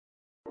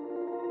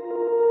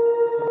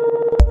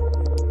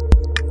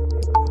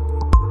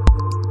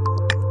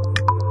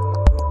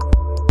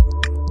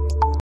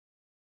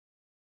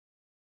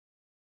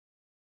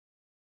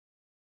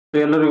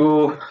ಎಲ್ಲರಿಗೂ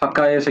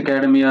ಅಕ್ಕಾ ಐಎಎಸ್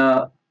ಅಕಾಡೆಮಿಯ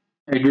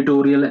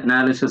ಎಡಿಟೋರಿಯಲ್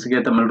ಅನಾಲಿಸಿಸ್ ಗೆ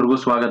ತಮ್ಮೆಲ್ಲರಿಗೂ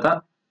ಸ್ವಾಗತ.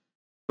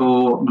 ಸೊ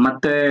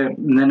ಮತ್ತೆ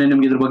ನೆನ್ನೆ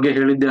ನಿಮ್ಗೆ ಇದ್ರ ಬಗ್ಗೆ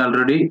ಹೇಳಿದ್ದೆ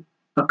ಆಲ್ರೆಡಿ.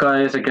 ಅಕ್ಕಾ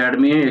IAS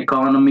academy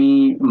economy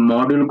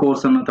module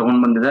course ಅನ್ನು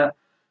ತಗೊಂಡ್ ಬಂದಿದೆ.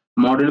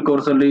 ಮಾಡ್ಯೂಲ್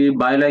ಕೋರ್ಸ್ ಅಲ್ಲಿ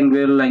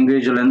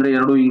ಲ್ಯಾಂಗ್ವೇಜ್ ಅಲ್ಲಿ ಅಂದ್ರೆ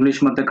ಎರಡು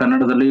ಇಂಗ್ಲಿಷ್ ಮತ್ತೆ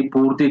ಕನ್ನಡದಲ್ಲಿ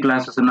ಪೂರ್ತಿ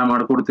ಕ್ಲಾಸಸ್ ಅನ್ನ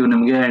ಮಾಡ್ಕೊಡ್ತೀವಿ.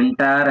 ನಿಮ್ಗೆ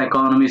ಎಂಟೈರ್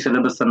ಎಕಾನಮಿ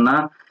ಸಿಲೆಬಸ್ ಅನ್ನ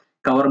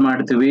ಕವರ್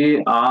ಮಾಡ್ತೀವಿ.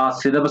 ಆ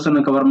ಸಿಲೆಬಸ್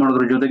ಅನ್ನು ಕವರ್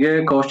ಮಾಡೋದ್ರ ಜೊತೆಗೆ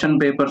ಕ್ವಶನ್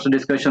ಪೇಪರ್ಸ್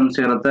ಡಿಸ್ಕಷನ್ಸ್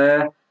ಇರುತ್ತೆ.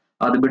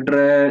 ಅದು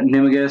ಬಿಟ್ರೆ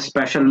ನಿಮಗೆ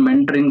ಸ್ಪೆಷಲ್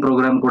ಮೆಂಟರಿಂಗ್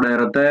ಪ್ರೋಗ್ರಾಮ್ ಕೂಡ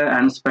ಇರುತ್ತೆ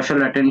and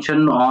special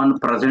attention on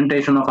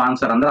presentation of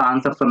answer, ಅಂದ್ರೆ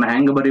ಆನ್ಸರ್ಸ್ ಅನ್ನ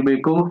ಹೆಂಗ್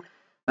ಬರಿಬೇಕು,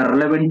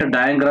 ರಿಲೆವೆಂಟ್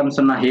ಡಯಾಗ್ರಾಮ್ಸ್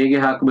ಅನ್ನ ಹೇಗೆ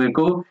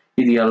ಹಾಕಬೇಕು,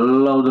 ಇದು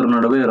ಎಲ್ಲದರ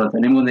ನಡುವೆ ಇರುತ್ತೆ.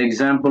 ನಿಮ್ಗೊಂದು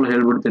ಎಕ್ಸಾಂಪಲ್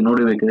ಹೇಳ್ಬಿಡ್ತೀನಿ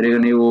ನೋಡಿ ಬೇಕಿದ್ರೆ. ಈಗ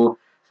ನೀವು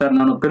ಸರ್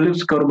ನಾನು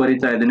ಫಿಲಿಪ್ಸ್ ಕರ್ವ್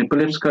ಬರಿತಾ ಇದ್ದೀನಿ,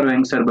 ಫಿಲಿಪ್ಸ್ ಕರ್ವ್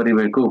ಹೆಂಗ್ ಸರ್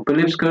ಬರಿಬೇಕು?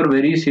 Philips curve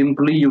very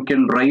simply you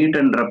can write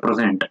and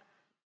represent.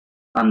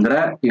 ಅಂದ್ರೆ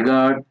ಈಗ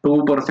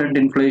 2%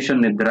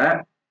 ಇನ್ಫ್ಲೇಷನ್ ಇದ್ರೆ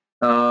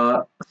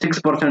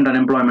 6%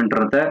 ಅನ್ಎಂಪ್ಲಾಯ್ಮೆಂಟ್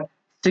ಇರುತ್ತೆ.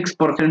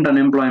 6%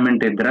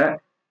 ಅನ್ಎಂಪ್ಲಾಯ್ಮೆಂಟ್ ಇದ್ರೆ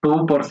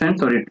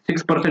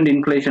 6%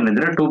 ಇನ್ಫ್ಲೇಷನ್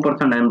ಇದ್ರೆ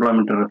 2%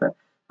 ಅನ್ಎಂಪ್ಲಾಯ್ಮೆಂಟ್ ಇರುತ್ತೆ.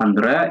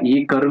 ಅಂದ್ರೆ ಈ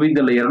ಕರ್ವ್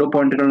ಇದೆಲ್ಲ ಎರಡು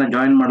ಪಾಯಿಂಟ್ ಗಳನ್ನ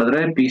ಜಾಯಿನ್ ಮಾಡಿದ್ರೆ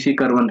ಪಿ ಸಿ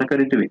ಕರ್ವ್ ಅಂತ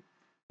ಕರಿತೀವಿ.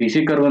 ಪಿ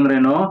ಸಿ ಕರ್ವ್ ಅಂದ್ರೆ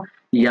ಏನು?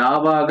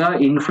 ಯಾವಾಗ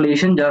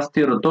ಇನ್ಫ್ಲೇಷನ್ ಜಾಸ್ತಿ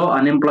ಇರುತ್ತೋ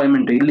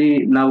ಅನ್ಎಂಪ್ಲಾಯ್ಮೆಂಟ್, ಇಲ್ಲಿ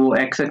ನಾವು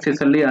ಎಕ್ಸ್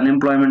ಆಕ್ಸಿಸ್ ಅಲ್ಲಿ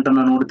ಅನ್ಎಂಪ್ಲಾಯ್ಮೆಂಟ್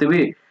ಅನ್ನ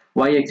ನೋಡ್ತೀವಿ,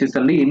 ವೈ ಆಕ್ಸಿಸ್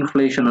ಅಲ್ಲಿ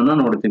ಇನ್ಫ್ಲೇಷನ್ ಅನ್ನ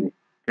ನೋಡ್ತೀವಿ.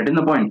 Get in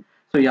the point.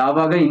 So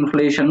ಯಾವಾಗ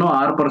ಇನ್ಫ್ಲೇಷನ್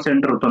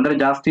 6% ಇರುತ್ತೆ ಅಂದ್ರೆ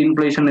ಜಾಸ್ತಿ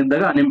ಇನ್ಫ್ಲೇಷನ್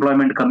ಇದ್ದಾಗ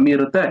ಅನ್ಎಂಪ್ಲಾಯ್ಮೆಂಟ್ ಕಮ್ಮಿ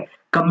ಇರುತ್ತೆ,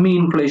 ಕಮ್ಮಿ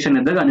ಇನ್ಫ್ಲೇಷನ್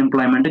ಇದ್ದಾಗ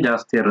ಅನ್ಎಂಪ್ಲಾಯ್ಮೆಂಟ್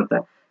ಜಾಸ್ತಿ ಇರುತ್ತೆ.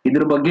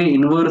 ಇದ್ರ ಬಗ್ಗೆ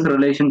ಇನ್ವರ್ಸ್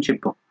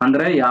ರಿಲೇಶನ್ಶಿಪ್,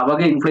 ಅಂದ್ರೆ ಯಾವಾಗ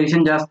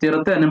ಇನ್ಫ್ಲೇಷನ್ ಜಾಸ್ತಿ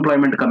ಇರುತ್ತೆ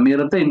ಅನ್ಎಂಪ್ಲಾಯ್ಮೆಂಟ್ ಕಮ್ಮಿ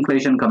ಇರುತ್ತೆ,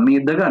 ಇನ್ಫ್ಲೇಷನ್ ಕಮ್ಮಿ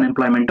ಇದ್ದಾಗ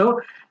ಅನ್ಎಂಪ್ಲಾಯ್ಮೆಂಟ್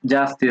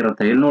ಜಾಸ್ತಿ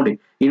ಇರುತ್ತೆ. ಇಲ್ಲಿ ನೋಡಿ,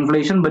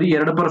 ಇನ್ಫ್ಲೇಷನ್ ಬರೀ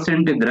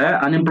 2% ಇದ್ರೆ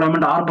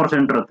ಅನ್ಎಂಪ್ಲಾಯ್ಮೆಂಟ್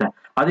 6% ಇರುತ್ತೆ.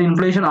 ಅದು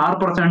ಇನ್ಫ್ಲೇಷನ್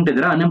 6%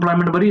 ಇದ್ರೆ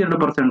ಅನ್ಎಂಪ್ಲಾಯ್ಮೆಂಟ್ ಬರೀ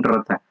 2%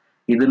 ಇರುತ್ತೆ.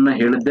 ಇದನ್ನ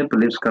ಹೇಳಿದ್ದೆ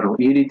ಫಿಲಿಪ್ಸ್ ಕರ್ವ್.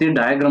 ಈ ರೀತಿ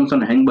ಡಯಾಗ್ರಾಮ್ಸ್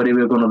ಅನ್ನು ಹೆಂಗ್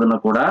ಬರಿಬೇಕು ಅನ್ನೋದನ್ನ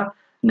ಕೂಡ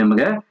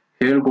ನಿಮಗೆ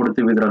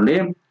ಹೇಳ್ಕೊಡ್ತೀವಿ.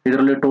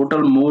 ಇದರಲ್ಲಿ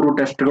ಟೋಟಲ್ 3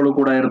 ಟೆಸ್ಟ್ ಗಳು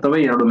ಕೂಡ ಇರ್ತವೆ.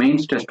 2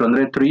 ಮೇನ್ಸ್ ಟೆಸ್ಟ್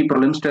ಅಂದ್ರೆ 3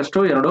 ಪ್ರಿಲಿಮ್ಸ್ ಟೆಸ್ಟ್,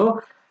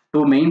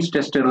 2 ಮೇನ್ಸ್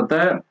ಟೆಸ್ಟ್ ಇರುತ್ತೆ.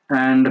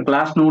 ಅಂಡ್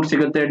ಕ್ಲಾಸ್ ನೋಟ್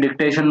ಸಿಗುತ್ತೆ,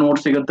 ಡಿಕ್ಟೇಷನ್ ನೋಟ್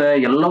ಸಿಗುತ್ತೆ.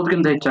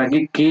 ಎಲ್ಲದಕ್ಕಿಂತ ಹೆಚ್ಚಾಗಿ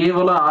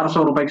ಕೇವಲ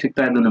 6,000 ರೂಪಾಯಿ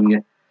ಸಿಗ್ತಾ ಇದೆ ನಿಮ್ಗೆ.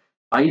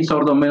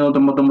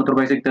 5,999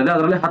 ರೂಪಾಯಿ ಸಿಗ್ತಾ ಇದೆ.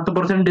 ಅದರಲ್ಲಿ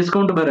 10%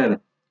 ಡಿಸ್ಕೌಂಟ್ ಬೇರೆ ಇದೆ.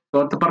 ಸೊ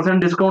 10%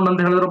 ಡಿಸ್ಕೌಂಟ್ ಅಂತ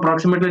ಹೇಳಿದ್ರೆ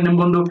ಅಪ್ರಾಕ್ಸಿಮೇಟ್ಲಿ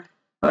ನಿಮ್ಗೊಂದು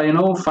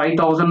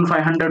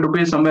 5,500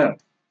 ರುಪೀಸ್ ಸಮ್ವೇರ್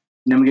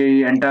ನಿಮ್ಗೆ ಈ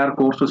ಎಂಟೈರ್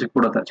ಕೋರ್ಸ್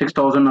ಸಿಕ್ಬಿಡುತ್ತೆ.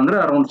 6,000 ಅಂದ್ರೆ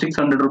ಅರೌಂಡ್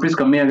 600 ರೂಪೀಸ್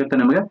ಕಮ್ಮಿ ಆಗುತ್ತೆ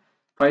ನಿಮಗೆ.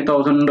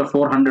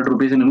 5,400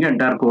 ರೂಪೀಸ್ ನಿಮ್ಗೆ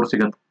ಎಂಟೈರ್ ಕೋರ್ಸ್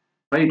ಸಿಗುತ್ತೆ,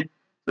 right?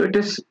 So it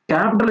is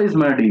capitalise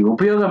ಮಾಡಿ,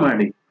 ಉಪಯೋಗ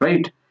ಮಾಡಿ,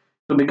 ರೈಟ್?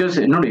 ಸೊ ಬಿಕಾಸ್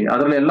ನೋಡಿ,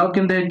 ಅದ್ರಲ್ಲಿ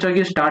ಎಲ್ಲಕ್ಕಿಂತ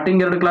ಹೆಚ್ಚಾಗಿ ಸ್ಟಾರ್ಟಿಂಗ್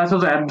 2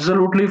 ಕ್ಲಾಸಸ್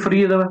ಅಬ್ಸಲ್ಯೂಟ್ಲಿ ಫ್ರೀ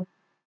ಇದಾವೆ.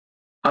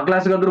 ಆ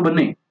ಕ್ಲಾಸ್ಗಾದ್ರೂ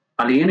ಬನ್ನಿ,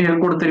 ಅಲ್ಲಿ ಏನು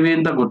ಹೇಳ್ಕೊಡ್ತೀವಿ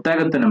ಅಂತ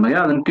ಗೊತ್ತಾಗುತ್ತೆ ನಮಗೆ.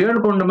 ಅದನ್ನ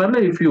ಕೇಳ್ಕೊಂಡ ಮೇಲೆ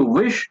ಇಫ್ ಯು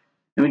ವಿಶ್,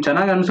 ನಿಮ್ಗೆ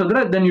ಚೆನ್ನಾಗಿ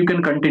ಅನ್ಸಿದ್ರೆ then you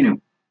can continue,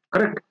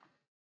 correct?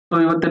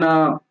 So ಇವತ್ತಿನ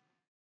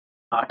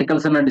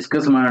ಆರ್ಟಿಕಲ್ಸ್ ಅನ್ನ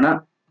ಡಿಸ್ಕಸ್ ಮಾಡೋಣ.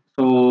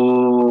 ಸೊ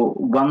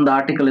ಒಂದು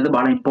ಆರ್ಟಿಕಲ್ ಇದೆ,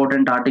 ಬಹಳ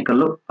ಇಂಪಾರ್ಟೆಂಟ್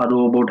ಆರ್ಟಿಕಲ್. ಅದು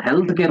ಅಬೌಟ್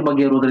ಹೆಲ್ತ್ ಕೇರ್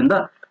ಬಗ್ಗೆ ಇರೋದ್ರಿಂದ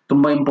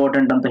ತುಂಬಾ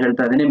ಇಂಪಾರ್ಟೆಂಟ್ ಅಂತ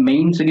ಹೇಳ್ತಾ ಇದ್ದೀನಿ.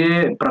 ಮೇನ್ಸ್ಗೆ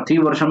ಪ್ರತಿ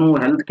ವರ್ಷನೂ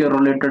ಹೆಲ್ತ್ ಕೇರ್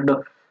ರಿಲೇಟೆಡ್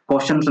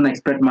ಕ್ವಶನ್ಸ್ ಅನ್ನ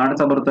ಎಕ್ಸ್ಪೆಕ್ಟ್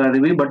ಮಾಡ್ತಾ ಬರ್ತಾ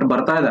ಇದೀವಿ, ಬಟ್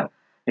ಬರ್ತಾ ಇದೆ.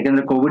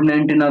 ಯಾಕಂದ್ರೆ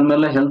COVID-19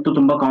 ಆದ್ಮೇಲೆ ಹೆಲ್ತ್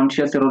ತುಂಬಾ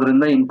ಕಾನ್ಶಿಯಸ್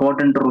ಇರೋದ್ರಿಂದ,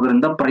 ಇಂಪಾರ್ಟೆಂಟ್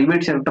ಇರೋದ್ರಿಂದ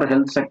ಪ್ರೈವೇಟ್ ಸೆಕ್ಟರ್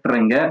ಹೆಲ್ತ್ ಸೆಕ್ಟರ್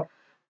ಹೆಂಗೆ,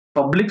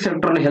 ಪಬ್ಲಿಕ್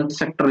ಸೆಕ್ಟರ್ ಅಲ್ಲಿ ಹೆಲ್ತ್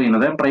ಸೆಕ್ಟರ್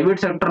ಏನಿದೆ,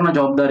 ಪ್ರೈವೇಟ್ ಸೆಕ್ಟರ್ ನ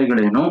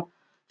ಜವಾಬ್ದಾರಿಗಳೇನು,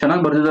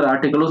 ಚೆನ್ನಾಗಿ ಬರ್ದಿದ್ದಾರೆ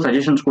ಆರ್ಟಿಕಲ್.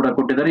 ಸಜೆಷನ್ಸ್ ಕೂಡ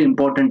ಕೊಟ್ಟಿದ್ದಾರೆ,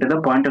 ಇಂಪಾರ್ಟೆಂಟ್ ಇದೆ,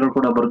 ಪಾಯಿಂಟ್ಗಳು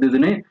ಕೂಡ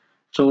ಬರ್ದಿದ್ದೀನಿ.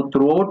 ಸೊ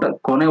ಥ್ರೂಔಟ್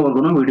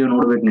ಕೊನೆವರೆಗೂ ವಿಡಿಯೋ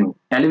ನೋಡ್ಬೇಕು ನೀವು.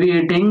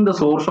 ಎಲಿವಿಯೇಟಿಂಗ್ the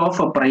source of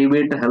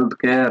private health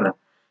care.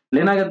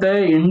 ಏನಾಗುತ್ತೆ,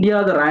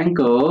 ಇಂಡಿಯಾದ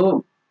rank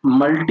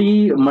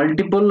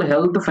multiple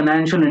health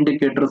financial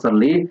indicators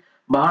ಅಲ್ಲಿ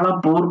ಬಹಳ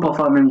ಪೂರ್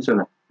ಪರ್ಫಾರ್ಮೆನ್ಸ್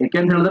ಇದೆ.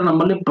 ಯಾಕೆಂತ ಹೇಳಿದ್ರೆ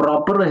ನಮ್ಮಲ್ಲಿ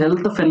ಪ್ರಾಪರ್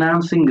ಹೆಲ್ತ್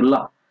ಫೈನಾನ್ಸಿಂಗ್ ಇಲ್ಲ.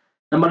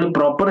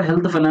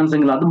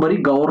 ಅದು ಬರೀ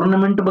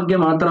ಗವರ್ನಮೆಂಟ್ ಬಗ್ಗೆ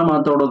ಮಾತ್ರ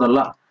ಮಾತಾಡೋದಲ್ಲ.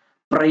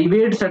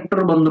 ಪ್ರೈವೇಟ್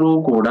ಸೆಕ್ಟರ್ ಬಂದರೂ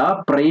ಕೂಡ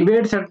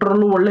ಪ್ರೈವೇಟ್ ಸೆಕ್ಟರ್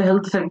ಅಲ್ಲೂ ಒಳ್ಳೆ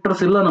ಹೆಲ್ತ್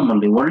ಸೆಕ್ಟರ್ಸ್ ಇಲ್ಲ,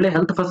 ನಮ್ಮಲ್ಲಿ ಒಳ್ಳೆ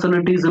ಹೆಲ್ತ್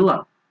ಫೆಸಿಲಿಟೀಸ್ ಇಲ್ಲ.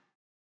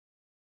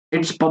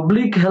 It's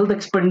public health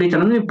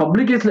expenditure. ಅಂದ್ರೆ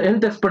ಪಬ್ಲಿಕ್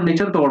ಹೆಲ್ತ್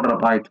ಎಕ್ಸ್ಪೆಂಡಿಚರ್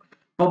ತಗೊಳ್ರಪ್ಪ, ಆಯ್ತು.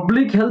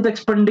 ಪಬ್ಲಿಕ್ ಹೆಲ್ತ್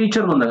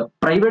ಎಕ್ಸ್ಪೆಂಡಿಚರ್ ಬಂದಾಗ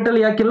ಪ್ರೈವೇಟ್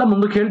ಅಲ್ಲಿ ಯಾಕಿಲ್ಲ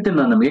ಮುಂದಕ್ಕೆ ಹೇಳ್ತೀನಿ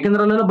ನಾನು ನಮ್ಗೆ.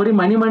 ಯಾಕಂದ್ರೆ ಅಲ್ಲೆಲ್ಲ ಬರೀ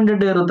ಮನಿ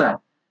ಮೈಂಡೆಡ್ ಇರುತ್ತೆ,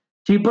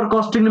 ಚೀಪರ್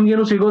ಕಾಸ್ಟಿಂಗ್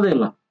ನಿಮ್ಗೇನು ಸಿಗೋದೇ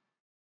ಇಲ್ಲ.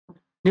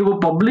 ನೀವು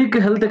ಪಬ್ಲಿಕ್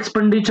ಹೆಲ್ತ್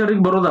ಎಕ್ಸ್ಪೆಂಡಿಚರ್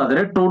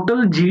ಬರೋದಾದ್ರೆ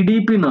ಟೋಟಲ್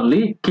GDP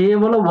ನಲ್ಲಿ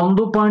ಕೇವಲ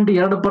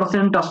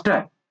 1.2% ಅಷ್ಟೇ.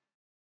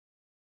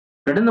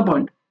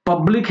 ಪಾಯಿಂಟ್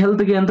ಪಬ್ಲಿಕ್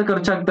ಹೆಲ್ತ್ ಗೆ ಅಂತ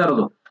ಖರ್ಚಾಗ್ತಾ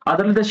ಇರೋದು.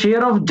 ಅದರಲ್ಲಿ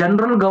share of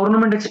general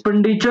government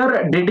expenditure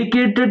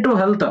dedicated to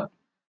health,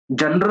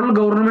 general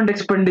government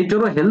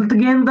expenditure health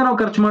ಗೆ ಅಂತ ನಾವು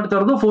ಖರ್ಚು ಮಾಡ್ತಾ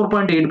ಇರೋದು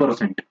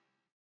 4.8%.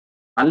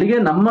 ಅಲ್ಲಿಗೆ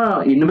ನಮ್ಮ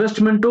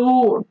ಇನ್ವೆಸ್ಟ್ಮೆಂಟ್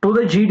ಟು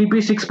ದ GDP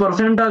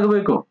 6%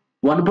 ಆಗಬೇಕು.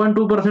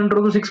 1.2%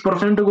 ಇರೋದು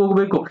 6%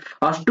 ಹೋಗ್ಬೇಕು.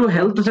 ಅಷ್ಟು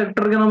ಹೆಲ್ತ್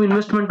ಸೆಕ್ಟರ್ಗೆ ನಾವು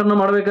ಇನ್ವೆಸ್ಟ್ಮೆಂಟ್ ಅನ್ನ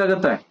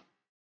ಮಾಡಬೇಕಾಗತ್ತೆ.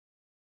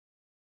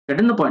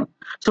 Get in the point.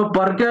 So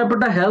per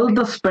capita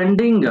health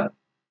spending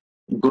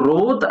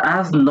growth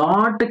as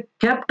not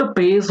kept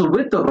phase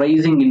with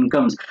rising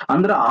incomes.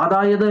 ಅಂದ್ರೆ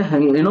ಆದಾಯದ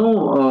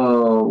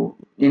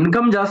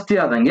ಇನ್ಕಮ್ ಜಾಸ್ತಿ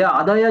ಆದಂಗೆ,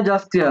 ಆದಾಯ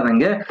ಜಾಸ್ತಿ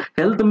ಆದಂಗೆ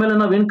ಹೆಲ್ತ್ ಮೇಲೆ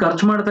ನಾವೇನ್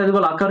ಖರ್ಚು ಮಾಡ್ತಾ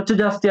ಇದೀವಲ್ಲ ಆ ಖರ್ಚು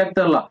ಜಾಸ್ತಿ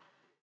ಆಗ್ತಾ ಇಲ್ಲ.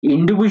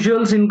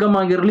 ಇಂಡಿವಿಜುವಲ್ಸ್ ಇನ್ಕಮ್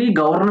ಆಗಿರ್ಲಿ,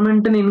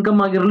 ಗವರ್ನಮೆಂಟ್ ಇನ್ಕಮ್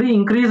ಆಗಿರ್ಲಿ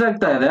ಇನ್ಕ್ರೀಸ್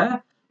ಆಗ್ತಾ ಇದೆ,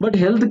 ಬಟ್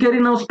ಹೆಲ್ತ್ ಕೇರ್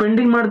ನಾವು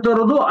ಸ್ಪೆಂಡಿಂಗ್ ಮಾಡ್ತಾ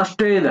ಇರೋದು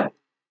ಅಷ್ಟೇ ಇದೆ.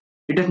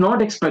 It is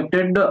not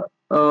expected.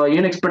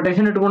 ಏನ್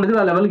ಎಕ್ಸ್ಪೆಕ್ಟೇಷನ್ ಇಟ್ಕೊಂಡಿದ್ವಿ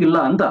ಆ ಲೆವೆಲ್ ಇಲ್ಲ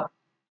ಅಂತ.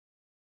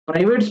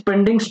 Private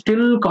spending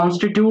still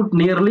constitute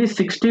nearly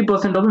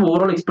 60% of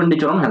over all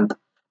expenditure on health.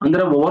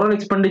 ಅಂದ್ರೆ ಓವರ್ ಆಲ್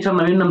ಎಕ್ಸ್ಪೆಂಡಿಚರ್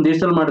ನಾವೇನ್ ನಮ್ಮ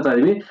ದೇಶದಲ್ಲಿ ಮಾಡ್ತಾ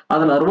ಇದೀವಿ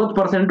ಅದ್ರಲ್ಲಿ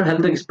 60%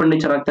 ಹೆಲ್ತ್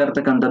ಎಕ್ಸ್ಪೆಂಡಿಚರ್ ಆಗ್ತಾ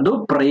ಇರ್ತಕ್ಕಂಥದ್ದು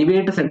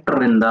ಪ್ರೈವೇಟ್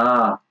ಸೆಕ್ಟರ್ ಇಂದ.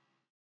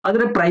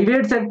 ಆದ್ರೆ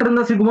ಪ್ರೈವೇಟ್ ಸೆಕ್ಟರ್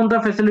ಇಂದ ಸಿಗುವಂತ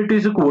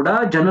ಫೆಸಿಲಿಟೀಸ್ ಕೂಡ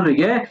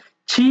ಜನರಿಗೆ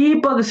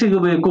ಚೀಪ್ ಆಗಿ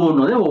ಸಿಗಬೇಕು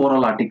ಅನ್ನೋದೇ ಓವರ್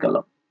ಆಲ್ ಆರ್ಟಿಕಲ್.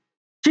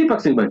 ಚೀಪ್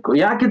ಆಗಿ ಸಿಗಬೇಕು.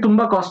 ಯಾಕೆ?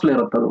 ತುಂಬಾ ಕಾಸ್ಟ್ಲಿ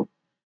ಇರುತ್ತೆ ಅದು.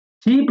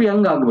 ಚೀಪ್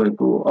ಹೆಂಗ್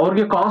ಆಗ್ಬೇಕು?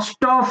 ಅವ್ರಿಗೆ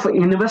ಕಾಸ್ಟ್ ಆಫ್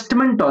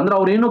ಇನ್ವೆಸ್ಟ್ಮೆಂಟ್ ಅಂದ್ರೆ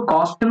ಅವ್ರೇನು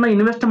ಕಾಸ್ಟ್ ಅನ್ನ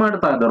ಇನ್ವೆಸ್ಟ್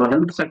ಮಾಡ್ತಾ ಇದಾರೋ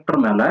ಹೆಲ್ತ್ ಸೆಕ್ಟರ್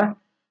ಮೇಲೆ,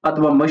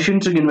 ಅಥವಾ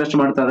ಮಷಿನ್ಸ್ ಇನ್ವೆಸ್ಟ್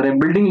ಮಾಡ್ತಾ ಇದಾರೆ,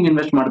 ಬಿಲ್ಡಿಂಗ್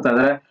ಇನ್ವೆಸ್ಟ್ ಮಾಡ್ತಾ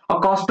ಇದಾರೆ, ಆ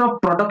ಕಾಸ್ಟ್ ಆಫ್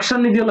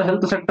ಪ್ರೊಡಕ್ಷನ್ ಇದೆಯಲ್ಲ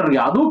ಹೆಲ್ತ್ ಸೆಕ್ಟರ್ಗೆ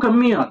ಅದು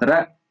ಕಮ್ಮಿ ಆದ್ರೆ,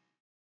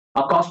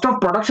 ಆ ಕಾಸ್ಟ್ ಆಫ್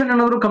ಪ್ರೊಡಕ್ಷನ್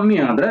ಏನಾದ್ರು ಕಮ್ಮಿ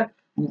ಆದ್ರೆ,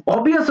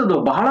 ಆಬ್ವಿಯಸ್ ಅದು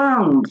ಬಹಳ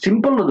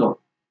ಸಿಂಪಲ್. ಅದು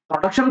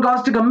ಪ್ರೊಡಕ್ಷನ್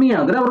ಕಾಸ್ಟ್ ಕಮ್ಮಿ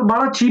ಆದ್ರೆ ಅವ್ರು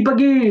ಬಹಳ ಚೀಪ್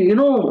ಆಗಿ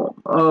ಏನು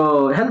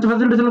ಹೆಲ್ತ್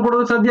ಫೆಸಿಲಿಟೀಸ್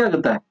ಕೊಡೋದಕ್ಕೆ ಸಾಧ್ಯ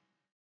ಆಗುತ್ತೆ.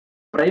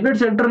 Private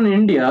sector in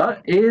India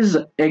is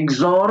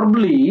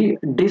ಎಕ್ಸಾರ್ಬ್ಲಿ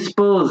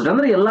dispersed,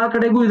 ಅಂದ್ರೆ ಎಲ್ಲಾ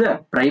ಕಡೆಗೂ ಇದೆ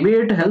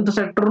ಪ್ರೈವೇಟ್ ಹೆಲ್ತ್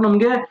ಸೆಕ್ಟರ್.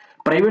 ನಮ್ಗೆ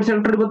ಪ್ರೈವೇಟ್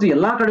ಸೆಕ್ಟರ್ ಇವತ್ತು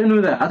ಎಲ್ಲಾ ಕಡೆನೂ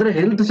ಇದೆ, ಆದ್ರೆ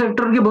ಹೆಲ್ತ್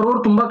ಸೆಕ್ಟರ್ಗೆ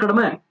ಬರೋರು ತುಂಬಾ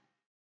ಕಡಿಮೆ.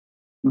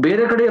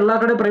 ಬೇರೆ ಕಡೆ ಎಲ್ಲಾ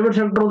ಕಡೆ ಪ್ರೈವೇಟ್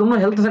ಸೆಕ್ಟರ್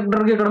ಹೆಲ್ತ್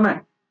ಸೆಕ್ಟರ್ಗೆ ಕಡಿಮೆ.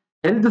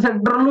 ಹೆಲ್ತ್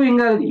ಸೆಕ್ಟರ್ ಅಲ್ಲೂ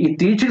ಹಿಂಗ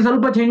ಇತ್ತೀಚೆಗೆ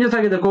ಸ್ವಲ್ಪ ಚೇಂಜಸ್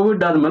ಆಗಿದೆ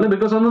ಕೋವಿಡ್ ಆದ್ಮೇಲೆ,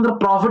 ಬಿಕಾಸ್ ಒಂದೊಂದು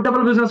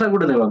ಪ್ರಾಫಿಟಬಲ್ ಬಿಸ್ನೆಸ್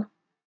ಆಗ್ಬಿಟ್ಟಿದೆ ಇವಾಗ.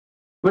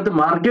 With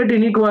market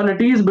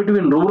inequalities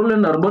between rural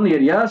and urban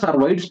areas R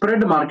wide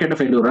spread market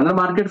failure, ಅಂದ್ರೆ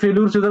ಮಾರ್ಕೆಟ್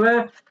ಫೇಲ್ಯೂರ್ಸ್ ಇದಾವೆ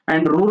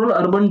ಅಂಡ್ ರೂರಲ್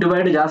ಅರ್ಬನ್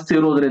ಡಿವೈಡ್ ಜಾಸ್ತಿ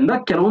ಇರೋದ್ರಿಂದ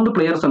ಕೆಲವೊಂದು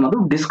ಪ್ಲೇಯರ್ಸ್ ಅನ್ನೋದು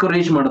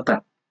ಡಿಸ್ಕರೇಜ್ ಮಾಡುತ್ತೆ.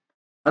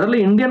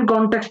 ಅದರಲ್ಲಿ ಇಂಡಿಯನ್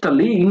ಕಾಂಟೆಕ್ಸ್ಟ್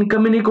ಅಲ್ಲಿ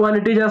ಇನ್ಕಮ್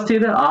ಇನ್ಇಕ್ವಾಲಿಟಿ ಜಾಸ್ತಿ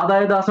ಇದೆ,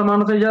 ಆದಾಯದ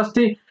ಅಸಮಾನತೆ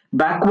ಜಾಸ್ತಿ,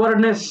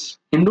 ಬ್ಯಾಕ್ವರ್ಡ್ನೆಸ್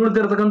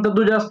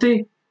ಹಿಂದುಳಿದಿರತಕ್ಕಂಥದ್ದು ಜಾಸ್ತಿ,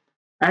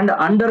 ಅಂಡ್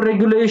ಅಂಡರ್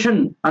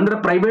ರೆಗ್ಯುಲೇಷನ್ ಅಂದ್ರೆ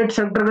ಪ್ರೈವೇಟ್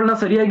ಸೆಕ್ಟರ್ ಗಳನ್ನ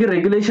ಸರಿಯಾಗಿ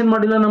ರೆಗ್ಯುಲೇಷನ್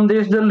ಮಾಡಿಲ್ಲ ನಮ್ಮ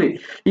ದೇಶದಲ್ಲಿ.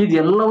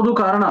 ಇದೆಲ್ಲವೂ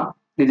ಕಾರಣ.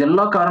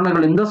 ಇದೆಲ್ಲ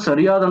ಕಾರಣಗಳಿಂದ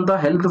ಸರಿಯಾದಂತಹ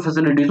ಹೆಲ್ತ್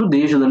ಫೆಸಿಲಿಟೀಸ್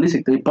ದೇಶದಲ್ಲಿ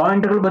ಸಿಗ್ತದೆ. ಈ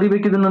ಪಾಯಿಂಟ್ ಗಳು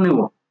ಬರಿಬೇಕಿದನ್ನ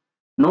ನೀವು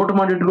ನೋಟ್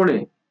ಮಾಡಿ ಇಟ್ಕೊಳ್ಳಿ.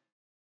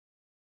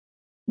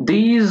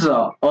 These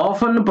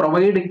often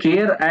provide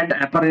care at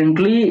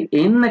apparently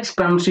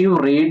inexpensive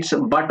rates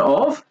but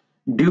of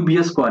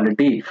dubious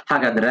quality.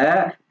 ಹಾಗಾದ್ರೆ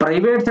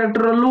ಪ್ರೈವೇಟ್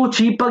ಸೆಕ್ಟರ್ ಅಲ್ಲೂ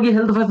ಚೀಪ್ ಆಗಿ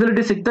ಹೆಲ್ತ್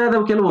ಫೆಸಿಲಿಟಿ ಸಿಗ್ತಾ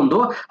ಇದಾವೆ ಕೆಲವೊಂದು,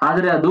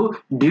 ಆದ್ರೆ ಅದು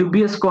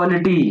ಡ್ಯೂಬಿಯಸ್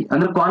ಕ್ವಾಲಿಟಿ,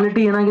 ಅಂದ್ರೆ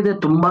ಕ್ವಾಲಿಟಿ ಏನಾಗಿದೆ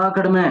ತುಂಬಾ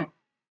ಕಡಿಮೆ.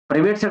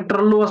 ಪ್ರೈವೇಟ್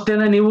ಸೆಕ್ಟರ್ ಅಲ್ಲೂ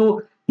ಅಷ್ಟೇನೆ, ನೀವು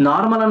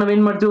ನಾರ್ಮಲ್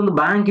ನಾವೇನ್ ಮಾಡ್ತೀವಿ, ಒಂದು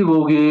ಬ್ಯಾಂಕಿಗೆ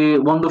ಹೋಗಿ,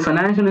 ಒಂದು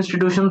ಫೈನಾನ್ಷಿಯಲ್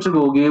ಇನ್ಸ್ಟಿಟ್ಯೂಷನ್ಸ್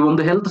ಹೋಗಿ,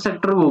 ಒಂದು ಹೆಲ್ತ್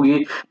ಸೆಕ್ಟರ್ ಹೋಗಿ,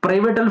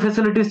 ಪ್ರೈವೇಟ್ ಅಲ್ಲಿ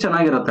ಫೆಸಿಲಿಟೀಸ್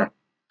ಚೆನ್ನಾಗಿರುತ್ತೆ.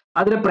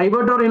 ಆದ್ರೆ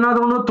ಪ್ರೈವೇಟ್ ಅವ್ರು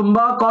ಏನಾದ್ರು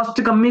ತುಂಬಾ ಕಾಸ್ಟ್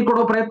ಕಮ್ಮಿ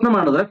ಕೊಡೋ ಪ್ರಯತ್ನ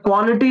ಮಾಡಿದ್ರೆ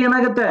ಕ್ವಾಲಿಟಿ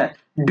ಏನಾಗುತ್ತೆ,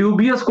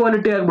 ಡ್ಯೂಬಿಯಸ್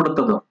ಕ್ವಾಲಿಟಿ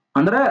ಆಗ್ಬಿಡುತ್ತದು,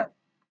 ಅಂದ್ರೆ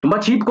ತುಂಬಾ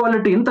ಚೀಪ್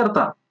ಕ್ವಾಲಿಟಿ ಅಂತ ಅರ್ಥ,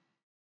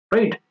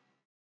 right?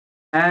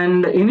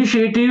 And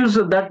initiatives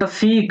that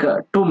seek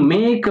to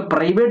make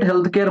private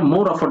health care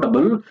more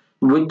affordable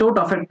without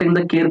affecting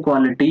the care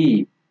quality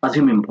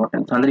assume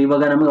importance. ಅಂದ್ರೆ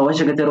ಇವಾಗ ನಮ್ಗೆ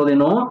ಅವಶ್ಯಕತೆ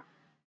ಇರೋದೇನು,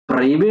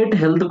 ಪ್ರೈವೇಟ್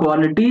ಹೆಲ್ತ್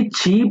ಕ್ವಾಲಿಟಿ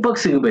ಚೀಪ್ ಆಗಿ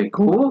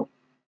ಸಿಗಬೇಕು.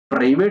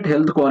 ಪ್ರೈವೇಟ್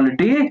ಹೆಲ್ತ್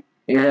ಕ್ವಾಲಿಟಿ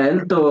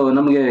ಹೆಲ್ತ್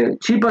ನಮಗೆ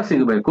ಚೀಪ್ ಆಗಿ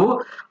ಸಿಗಬೇಕು.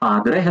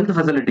 ಆದ್ರೆ ಹೆಲ್ತ್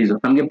ಫೆಸಿಲಿಟೀಸ್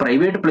ನಮಗೆ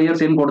ಪ್ರೈವೇಟ್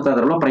ಪ್ಲೇಯರ್ಸ್ ಏನ್ ಕೊಡ್ತಾ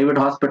ಇದಾರಲ್ಲ, ಪ್ರೈವೇಟ್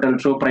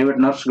ಹಾಸ್ಪಿಟಲ್ಸ್, ಪ್ರೈವೇಟ್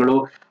ನರ್ಸ್ಗಳು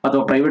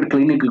ಅಥವಾ ಪ್ರೈವೇಟ್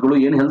ಕ್ಲಿನಿಕ್ಗಳು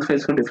ಏನ್ ಹೆಲ್ತ್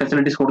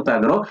ಫೆಸಿಲಿಟೀಸ್ ಕೊಡ್ತಾ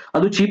ಇದಾರೋ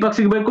ಅದು ಚೀಪ್ ಆಗಿ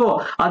ಸಿಗಬೇಕು.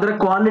 ಆದ್ರೆ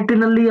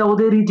ಕ್ವಾಲಿಟಿನಲ್ಲಿ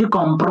ಯಾವುದೇ ರೀತಿ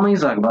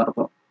ಕಾಂಪ್ರಮೈಸ್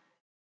ಆಗಬಾರದು.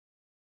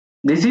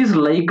 This is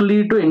likely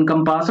to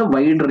ಎನ್ಕಂಪಾಸ್ a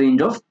wide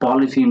range of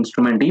policy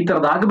instrument. ಈ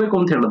ತರದ್ ಆಗಬೇಕು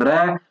ಅಂತ ಹೇಳಿದ್ರೆ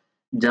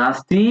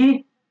ಜಾಸ್ತಿ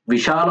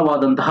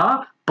ವಿಶಾಲವಾದಂತಹ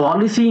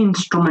ಪಾಲಿಸಿ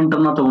ಇನ್ಸ್ಟ್ರೂಮೆಂಟ್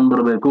ಅನ್ನ ತಗೊಂಡ್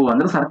ಬರಬೇಕು.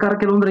 ಅಂದ್ರೆ ಸರ್ಕಾರ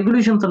ಕೆಲವೊಂದು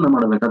ರೆಗ್ಯುಲೇಷನ್ಸ್ ಅನ್ನ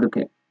ಮಾಡಬೇಕು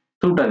ಅದಕ್ಕೆ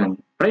suit ಆಗಂಗೆ,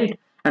 right?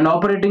 And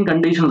operating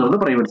conditions of the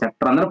private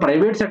sector, ಅಂದ್ರೆ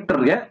ಪ್ರೈವೇಟ್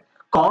ಸೆಕ್ಟರ್ಗೆ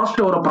ಕಾಸ್ಟ್,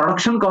 ಅವರ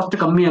ಪ್ರೊಡಕ್ಷನ್ ಕಾಸ್ಟ್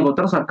ಕಮ್ಮಿ ಆಗೋ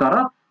ತರ ಸರ್ಕಾರ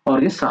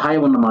ಅವರಿಗೆ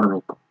ಸಹಾಯವನ್ನು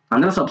ಮಾಡಬೇಕು.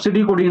 ಅಂದ್ರೆ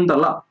ಸಬ್ಸಿಡಿ ಕೊಡಿ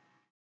ಅಂತಲ್ಲ.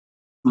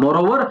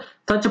 Moreover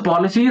such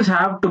policies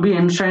have to B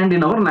ಎನ್ಶೈನ್ಡ್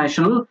in our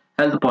national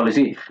health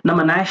policy. ನಮ್ಮ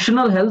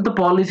ನ್ಯಾಷನಲ್ ಹೆಲ್ತ್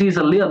ಪಾಲಿಸೀಸ್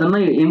ಅಲ್ಲಿ ಅದನ್ನ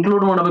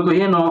ಇನ್ಕ್ಲೂಡ್ ಮಾಡಬೇಕು.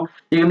 ಏನು,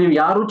 ಈಗ ನೀವು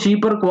ಯಾರು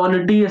ಚೀಪರ್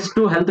ಕ್ವಾಲಿಟಿ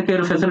ಎಷ್ಟು ಹೆಲ್ತ್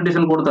ಕೇರ್ ಫೆಸಿಲಿಟೀಸ್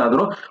ಕೊಡ್ತಾ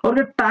ಇದ್ರು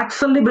ಅವ್ರಿಗೆ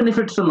ಟ್ಯಾಕ್ಸ್ ಅಲ್ಲಿ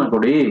ಬೆನಿಫಿಟ್ಸ್ ಅನ್ನ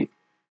ಕೊಡಿ.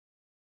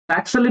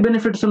 ಟ್ಯಾಕ್ಸ್ ಅಲ್ಲಿ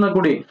ಬೆನಿಫಿಟ್ಸ್ ಅನ್ನ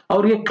ಕೊಡಿ.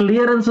 ಅವ್ರಿಗೆ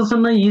ಕ್ಲಿಯರೆನ್ಸಸ್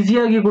ಅನ್ನ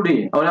ಈಸಿಯಾಗಿ ಕೊಡಿ.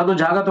 ಅವ್ರು ಯಾವ್ದೋ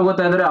ಜಾಗ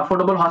ತಗೋತಾ ಇದಾರೆ,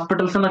 ಅಫೋರ್ಡಬಲ್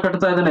ಹಾಸ್ಪಿಟಲ್ಸ್ ಅನ್ನ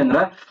ಕಟ್ತಾ ಇದ್ದಾನೆ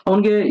ಅಂದ್ರೆ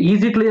ಅವ್ನಿಗೆ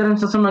ಈಸಿ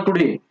ಕ್ಲಿಯರೆನ್ಸಸ್ ಅನ್ನ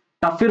ಕೊಡಿ.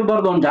 ಟಫ್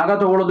ಇರಬಾರ್ದು. ಅವ್ನ ಜಾಗ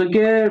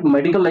ತಗೊಳ್ಳೋದಕ್ಕೆ,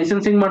 ಮೆಡಿಕಲ್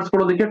ಲೈಸೆನ್ಸಿಂಗ್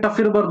ಮಾಡಿಸ್ಕೊಳ್ಳೋದಕ್ಕೆ ಟಫ್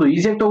ಇರಬಾರ್ದು,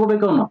 ಈಸಿಯಾಗಿ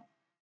ತಗೋಬೇಕು ಅವನು.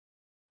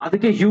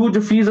 ಅದಕ್ಕೆ ಹ್ಯೂಜ್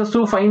ಫೀಸಸ್,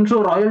 ಫೈನ್ಸ್,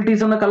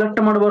 ರಾಯಲ್ಟೀಸ್ ಅನ್ನ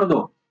ಕಲೆಕ್ಟ್ ಮಾಡಬಾರ್ದು.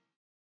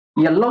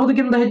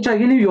 ಎಲ್ಲದಕ್ಕಿಂತ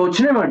ಹೆಚ್ಚಾಗಿ ನೀವು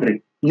ಯೋಚನೆ ಮಾಡ್ರಿ,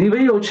 ನೀವೇ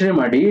ಯೋಚನೆ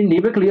ಮಾಡಿ,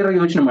 ನೀವೇ ಕ್ಲಿಯರ್ ಆಗಿ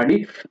ಯೋಚನೆ ಮಾಡಿ,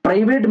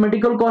 ಪ್ರೈವೇಟ್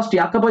ಮೆಡಿಕಲ್ ಕಾಸ್ಟ್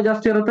ಯಾಕಪ್ಪ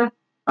ಜಾಸ್ತಿ ಇರುತ್ತೆ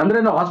ಅಂದ್ರೆ,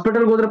 ನಾವು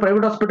ಹಾಸ್ಪಿಟಲ್ಗೆ ಹೋದ್ರೆ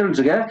private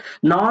ಹಾಸ್ಪಿಟಲ್ಸ್ಗೆ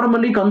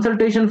normally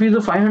consultation fees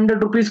 500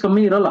 rupees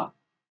ಕಮ್ಮಿ ಇರಲ್ಲ.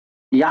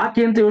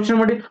 ಯಾಕೆ ಅಂತ ಯೋಚನೆ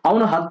ಮಾಡಿ.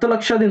 ಅವನು 10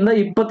 ಲಕ್ಷದಿಂದ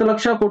 20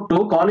 ಲಕ್ಷ ಕೊಟ್ಟು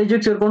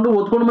ಕಾಲೇಜಿಗೆ ಸೇರ್ಕೊಂಡು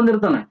ಓದ್ಕೊಂಡು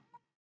ಬಂದಿರ್ತಾನೆ.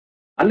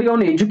 ಅಲ್ಲಿಗೆ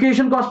ಅವನ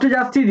ಎಜುಕೇಶನ್ ಕಾಸ್ಟ್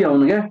ಜಾಸ್ತಿ ಇದೆಯಾ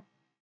ಅವನಿಗೆ,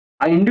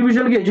 ಆ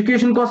ಇಂಡಿವಿಜುವಲ್ಗೆ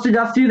ಎಜುಕೇಶನ್ ಕಾಸ್ಟ್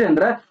ಜಾಸ್ತಿ ಇದೆ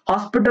ಅಂದ್ರೆ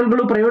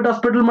ಹಾಸ್ಪಿಟಲ್ಗಳು, ಪ್ರೈವೇಟ್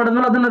ಹಾಸ್ಪಿಟಲ್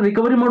ಮಾಡಿದ್ಮೇಲೆ ಅದನ್ನ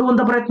ರಿಕವರಿ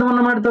ಮಾಡುವಂತ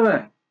ಪ್ರಯತ್ನವನ್ನ ಮಾಡ್ತವೆ.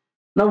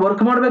 ನಾವು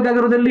work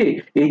ಮಾಡ್ಬೇಕಾಗಿರೋದಲ್ಲಿ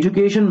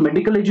education,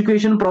 medical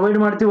education provide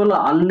ಮಾಡ್ತೀವಲ್ಲ,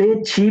 ಅಲ್ಲೇ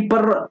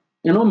cheaper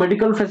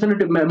medical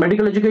facility,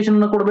 medical education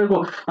ಅನ್ನ ಕೊಡಬೇಕು.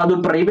 ಅದು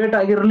ಪ್ರೈವೇಟ್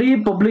ಆಗಿರ್ಲಿ,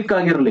 ಪಬ್ಲಿಕ್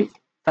ಆಗಿರ್ಲಿ,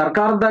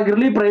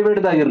 ಸರ್ಕಾರದಾಗಿರ್ಲಿ,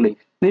 ಪ್ರೈವೇಟ್ದಾಗಿರ್ಲಿ,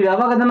 ನೀವು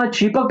ಯಾವಾಗ ಅದನ್ನ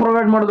ಚೀಪಾಗಿ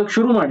ಪ್ರೊವೈಡ್ ಮಾಡೋದಕ್ಕೆ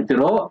ಶುರು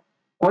ಮಾಡ್ತಿರೋ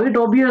ಕ್ವೈಟ್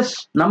ಆಬ್ವಿಯಸ್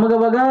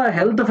ನಮಗವಾಗ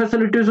ಹೆಲ್ತ್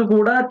ಫೆಸಿಲಿಟೀಸ್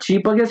ಕೂಡ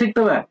ಚೀಪಾಗೆ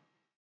ಸಿಗ್ತವೆ.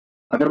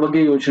 ಅದ್ರ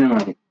ಬಗ್ಗೆ ಯೋಚನೆ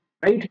ಮಾಡಿ,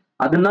 ರೈಟ್?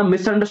 ಅದನ್ನ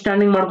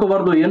ಮಿಸ್ಅಂಡರ್ಸ್ಟ್ಯಾಂಡಿಂಗ್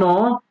ಮಾಡ್ಕೋಬಾರ್ದು. ಏನೋ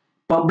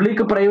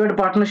ಪಬ್ಲಿಕ್ ಪ್ರೈವೇಟ್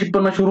ಪಾರ್ಟ್ನರ್ಶಿಪ್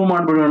ಅನ್ನ ಶುರು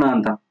ಮಾಡ್ಬಿಡೋಣ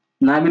ಅಂತ.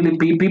 ನಾವಿಲ್ಲಿ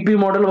PPP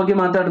ಮಾಡೆಲ್ ಬಗ್ಗೆ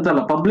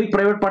ಮಾತಾಡ್ತಲ್ಲ, ಪಬ್ಲಿಕ್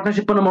ಪ್ರೈವೇಟ್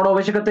ಪಾರ್ಟ್ನರ್ಶಿಪ್ ಅನ್ನು ಮಾಡೋ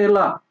ಅವಶ್ಯಕತೆ ಇಲ್ಲ.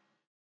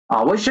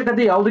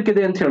 ಅವಶ್ಯಕತೆ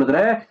ಯಾವ್ದಕ್ಕಿದೆ ಅಂತ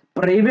ಹೇಳಿದ್ರೆ,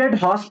 ಪ್ರೈವೇಟ್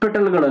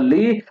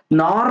ಹಾಸ್ಪಿಟಲ್ಗಳಲ್ಲಿ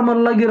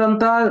ನಾರ್ಮಲ್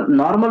ಆಗಿರಂತ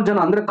ನಾರ್ಮಲ್ ಜನ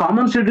ಅಂದ್ರೆ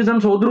ಕಾಮನ್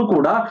ಸಿಟಿಸನ್ಸ್ ಹೋದ್ರೂ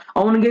ಕೂಡ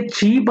ಅವನಿಗೆ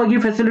ಚೀಪ್ ಆಗಿ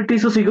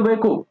ಫೆಸಿಲಿಟೀಸ್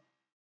ಸಿಗಬೇಕು.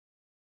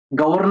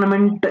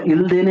 ಗವರ್ನಮೆಂಟ್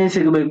ಇಲ್ದೇನೆ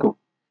ಸಿಗಬೇಕು,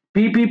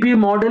 PPP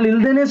ಮಾಡೆಲ್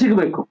ಇಲ್ದೇನೆ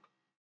ಸಿಗಬೇಕು.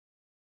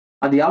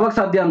 ಅದು ಯಾವಾಗ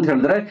ಸಾಧ್ಯ ಅಂತ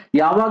ಹೇಳಿದ್ರೆ,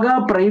 ಯಾವಾಗ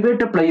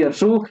ಪ್ರೈವೇಟ್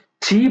ಪ್ಲೇಯರ್ಸು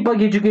ಚೀಪ್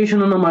ಆಗಿ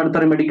ಎಜುಕೇಶನ್ ಅನ್ನ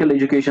ಮಾಡ್ತಾರೆ, ಮೆಡಿಕಲ್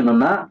ಎಜುಕೇಶನ್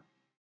ಅನ್ನ.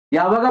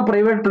 ಯಾವಾಗ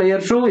ಪ್ರೈವೇಟ್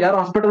ಪ್ಲೇಯರ್ಸ್ ಯಾರು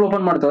ಹಾಸ್ಪಿಟಲ್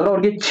ಓಪನ್ ಮಾಡ್ತಾರೆ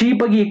ಅವ್ರಿಗೆ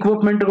ಚೀಪ್ ಆಗಿ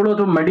ಇಕ್ವಿಪ್ಮೆಂಟ್ ಗಳು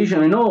ಅಥವಾ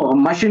ಮೆಡಿಸಿನ್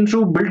ಮಷಿನ್ಸ್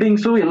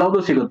ಬಿಲ್ಡಿಂಗ್ಸ್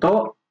ಎಲ್ಲಾವುದು ಸಿಗುತ್ತೋ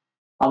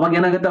ಅವಾಗ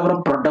ಏನಾಗುತ್ತೆ, ಅವರ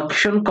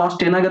ಪ್ರೊಡಕ್ಷನ್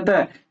ಕಾಸ್ಟ್ ಏನಾಗುತ್ತೆ,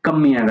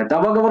 ಕಮ್ಮಿ ಆಗುತ್ತೆ.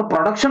 ಅವಾಗ ಅವ್ರ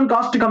ಪ್ರೊಡಕ್ಷನ್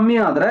ಕಾಸ್ಟ್ ಕಮ್ಮಿ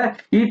ಆದ್ರೆ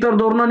ಈ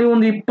ತರದವ್ರನ್ನ ನೀವು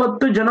ಒಂದು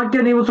 20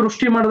 ಜನಕ್ಕೆ ನೀವು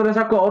ಸೃಷ್ಟಿ ಮಾಡಿದ್ರೆ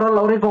ಸಾಕು,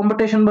 ಅವ್ರಿಗೆ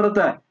ಕಾಂಪಿಟೇಷನ್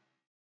ಬರುತ್ತೆ,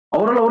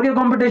 ಅವ್ರಿಗೆ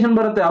ಕಾಂಪಿಟೇಷನ್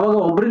ಬರುತ್ತೆ. ಅವಾಗ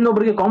ಒಬ್ಬರಿಂದ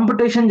ಒಬ್ಬರಿಗೆ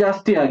ಕಾಂಪಿಟೇಷನ್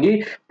ಜಾಸ್ತಿ ಆಗಿ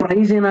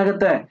ಪ್ರೈಸ್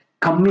ಏನಾಗುತ್ತೆ,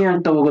 ಕಮ್ಮಿ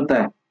ಆಗ್ತಾ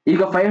ಹೋಗುತ್ತೆ.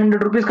 ಈಗ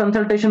 500 rupees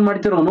ಕನ್ಸಲ್ಟೇಷನ್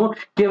ಮಾಡ್ತಿರೋನು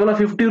ಕೇವಲ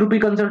 50 ರೂಪಿ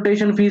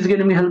ಕನ್ಸಲ್ಟೇಷನ್ ಫೀಸ್ಗೆ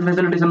ನಿಮ್ಗೆ ಹೆಲ್ತ್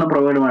ಫೆಸಿಲಿಟೀಸ್ ಅನ್ನ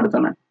ಪ್ರೊವೈಡ್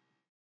ಮಾಡ್ತಾನೆ.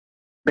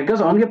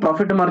 ಬಿಕಾಸ್ ಅವನಿಗೆ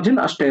ಪ್ರಾಫಿಟ್ ಮಾರ್ಜಿನ್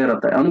ಅಷ್ಟೇ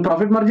ಇರುತ್ತೆ, ಅವ್ನಿಗೆ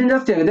ಪ್ರಾಫಿಟ್ ಮಾರ್ಜಿನ್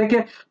ಜಾಸ್ತಿ ಆಗಿದೆ.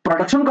 ಯಾಕೆ,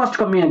 ಪ್ರೊಡಕ್ಷನ್ ಕಾಸ್ಟ್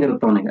ಕಮ್ಮಿ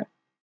ಆಗಿರುತ್ತೆ ಅವನಿಗೆ.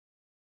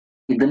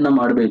 ಇದನ್ನ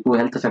ಮಾಡಬೇಕು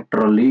ಹೆಲ್ತ್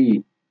ಸೆಕ್ಟರ್ ಅಲ್ಲಿ.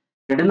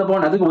 Getting the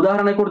point. ಅದಕ್ಕೆ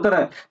ಉದಾಹರಣೆ ಕೊಡ್ತಾರೆ,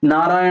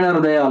 ನಾರಾಯಣ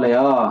ಹೃದಯಾಲಯ,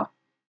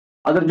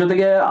 ಅದ್ರ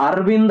ಜೊತೆಗೆ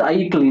ಅರವಿಂದ್ ಐ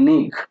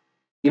ಕ್ಲಿನಿಕ್.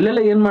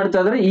 ಇಲ್ಲೆಲ್ಲ ಏನ್ ಮಾಡ್ತಾ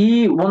ಇದ್ರೆ, ಈ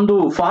ಒಂದು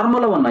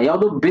ಫಾರ್ಮುಲಾವನ್ನ,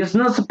 ಯಾವುದು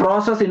ಬಿಸ್ನೆಸ್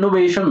ಪ್ರಾಸೆಸ್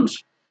ಇನ್ನೋವೇಷನ್ಸ್,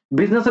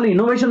 ಬಿಸ್ನೆಸ್ ಅಲ್ಲಿ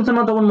ಇನ್ನೋವೇಷನ್ಸ್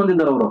ಅನ್ನ ತಗೊಂಡ್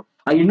ಬಂದಿದ್ದಾರೆ ಅವರು.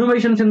 ಆ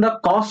ಇನ್ನೋವೇಷನ್ಸ್ ಇಂದ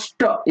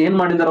ಕಾಸ್ಟ್ ಏನ್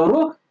ಮಾಡಿದಾರೆ ಅವರು,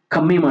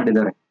 ಕಮ್ಮಿ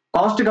ಮಾಡಿದ್ದಾರೆ.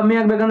 ಕಾಸ್ಟ್ ಕಮ್ಮಿ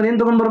ಆಗ್ಬೇಕಂದ್ರೆ ಏನ್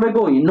ತಗೊಂಡ್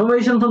ಬರ್ಬೇಕು,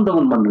 ಇನ್ನೋವೇಷನ್ಸ್ ಅಂತ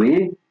ತಗೊಂಡ್ ಬಂದ್ವಿ,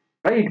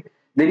 right.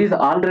 There is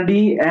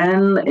already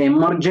on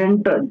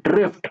emergent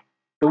drift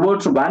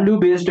towards value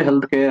based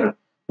health care.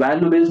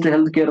 Value based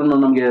health care ಅನ್ನು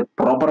ನಮಗೆ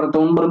ಪ್ರಾಪರ್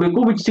ತಗೊಂಡ್ ಬರ್ಬೇಕು,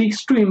 which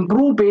seeks to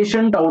improve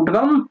patient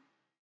outcome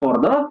for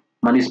the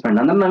money spend.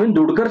 ಅಂದ್ರೆ ನಾವೇನ್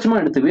ದುಡ್ಡು ಖರ್ಚು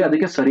ಮಾಡ್ತೀವಿ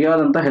ಅದಕ್ಕೆ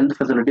ಸರಿಯಾದಂತ ಹೆಲ್ತ್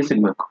ಫೆಸಿಲಿಟಿ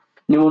ಸಿಗ್ಬೇಕು.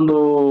 ನೀವೊಂದು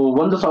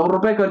 1,000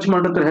 ರೂಪಾಯಿ ಖರ್ಚು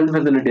ಮಾಡಿರ್ತೀರಿ ಹೆಲ್ತ್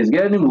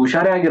ಫೆಸಿಲಿಟೀಸ್ಗೆ, ನಿಮ್ಗೆ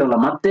ಹುಷಾರೇ ಆಗಿರಲ್ಲ,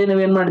 ಮತ್ತೆ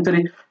ನೀವೇನ್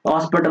ಮಾಡ್ತೀರಿ,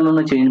 ಹಾಸ್ಪಿಟಲ್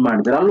ಅನ್ನ ಚೇಂಜ್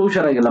ಮಾಡ್ತೀರಿ. ಅಲ್ಲಿ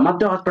ಹುಷಾರಾಗಿಲ್ಲ,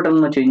 ಮತ್ತೆ ಹಾಸ್ಪಿಟಲ್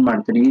ಅನ್ನ ಚೇಂಜ್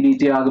ಮಾಡ್ತೀರಿ. ಈ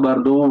ರೀತಿ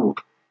ಆಗಬಾರ್ದು.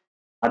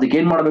 ಅದಕ್ಕೆ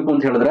ಏನ್ ಮಾಡ್ಬೇಕು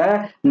ಅಂತ ಹೇಳಿದ್ರೆ,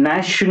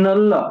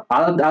 ನ್ಯಾಷನಲ್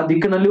ಆ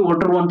ದಿಕ್ಕಿನಲ್ಲಿ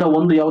ಹೊರಟಿರುವಂತ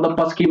ಒಂದು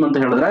ಯಾವ್ದಪ್ಪ ಸ್ಕೀಮ್ ಅಂತ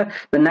ಹೇಳಿದ್ರೆ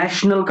ದ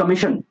ನ್ಯಾಷನಲ್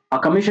ಕಮಿಷನ್. ಆ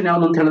ಕಮಿಷನ್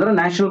ಯಾವ್ದು ಅಂತ ಹೇಳಿದ್ರೆ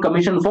national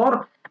commission for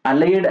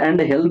allied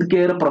and health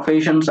care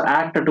professions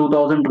act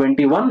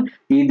 2021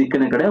 ಈ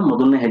ದಿಕ್ಕಿನ ಕಡೆ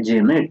ಮೊದಲನೇ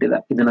ಹೆಜ್ಜೆಯನ್ನ ಇಟ್ಟಿದೆ.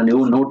 ಇದನ್ನ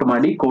ನೀವು ನೋಟ್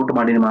ಮಾಡಿ, ಕೋಟ್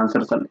ಮಾಡಿ ನಿಮ್ಮ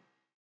ಆನ್ಸರ್ಸ್ ಅಲ್ಲಿ.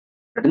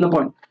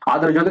 ಪಾಯಿಂಟ್.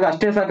 ಅದ್ರ ಜೊತೆಗೆ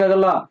ಅಷ್ಟೇ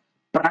ಸಾಕಾಗಲ್ಲ,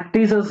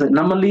 ಪ್ರಾಕ್ಟೀಸಸ್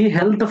ನಮ್ಮಲ್ಲಿ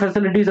ಹೆಲ್ತ್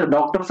ಫೆಸಿಲಿಟೀಸ್,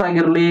 ಡಾಕ್ಟರ್ಸ್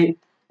ಆಗಿರ್ಲಿ,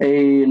 ಈ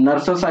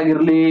ನರ್ಸಸ್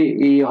ಆಗಿರ್ಲಿ,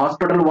 ಈ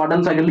ಹಾಸ್ಪಿಟಲ್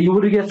ವಾರ್ಡನ್ಸ್ ಆಗಿರ್ಲಿ,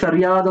 ಇವರಿಗೆ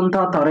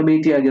ಸರಿಯಾದಂತಹ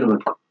ತರಬೇತಿ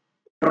ಆಗಿರ್ಬೇಕು,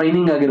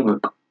 ಟ್ರೈನಿಂಗ್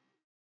ಆಗಿರ್ಬೇಕು.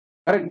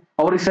 ಕರೆಕ್ಟ್.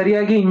 ಅವ್ರಿಗೆ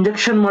ಸರಿಯಾಗಿ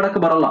ಇಂಜೆಕ್ಷನ್ ಮಾಡಕ್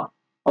ಬರಲ್ಲ,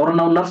 ಅವ್ರನ್ನ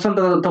ನಾವು ನರ್ಸ್ ಅಂತ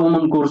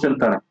ತಗೊಂಬಂದು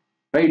ಕೂರಿಸಿರ್ತಾರೆ,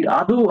 ರೈಟ್.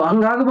 ಅದು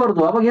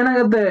ಹಂಗಾಗಬಾರ್ದು. ಅವಾಗ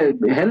ಏನಾಗುತ್ತೆ,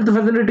 ಹೆಲ್ತ್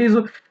ಫೆಸಿಲಿಟೀಸ್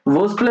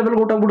ವರ್ಸ್ಟ್ ಲೆವೆಲ್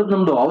ಹೊಟ್ಟೋಗ್ಬಿಡುತ್ತೆ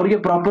ನಮ್ದು. ಅವ್ರಿಗೆ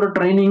ಪ್ರಾಪರ್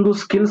ಟ್ರೈನಿಂಗು,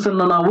 ಸ್ಕಿಲ್ಸ್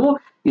ಅನ್ನ ನಾವು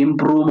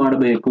ಇಂಪ್ರೂವ್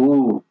ಮಾಡಬೇಕು.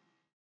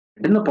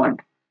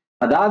 ಪಾಯಿಂಟ್.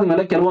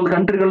 ಅದಾದ್ಮೇಲೆ ಕೆಲವೊಂದು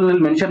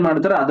ಕಂಟ್ರಿಗಳಲ್ಲಿ ಮೆನ್ಷನ್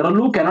ಮಾಡ್ತಾರೆ,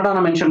 ಅದರಲ್ಲೂ ಕೆನಡಾನ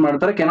ಮೆನ್ಷನ್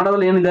ಮಾಡ್ತಾರೆ.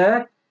 ಕೆನಡಾದಲ್ಲಿ ಏನಿದೆ,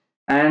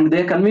 and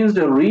they convinced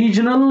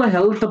regional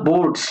health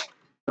boards.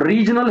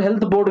 Regional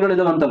health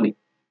ಬೋರ್ಡ್ಗಳಿದಾವಂತಲ್ಲಿ.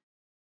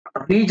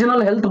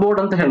 Regional health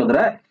board ಅಂತ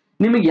ಹೇಳಿದ್ರೆ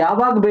ನಿಮಗೆ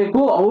ಯಾವಾಗ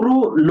ಬೇಕು ಅವರು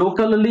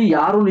ಲೋಕಲ್ ಅಲ್ಲಿ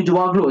ಯಾರು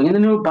ನಿಜವಾಗ್ಲೂ,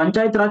 ನೀವು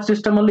ಪಂಚಾಯತ್ ರಾಜ್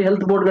ಸಿಸ್ಟಮ್ ಅಲ್ಲಿ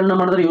ಹೆಲ್ತ್ ಬೋರ್ಡ್ ಗಳನ್ನ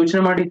ಮಾಡಿದ್ರೆ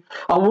ಯೋಚನೆ ಮಾಡಿ,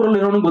 ಆ ಊರಲ್ಲಿ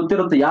ಇರೋನು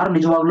ಗೊತ್ತಿರುತ್ತೆ ಯಾರು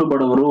ನಿಜವಾಗ್ಲೂ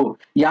ಬಡವರು,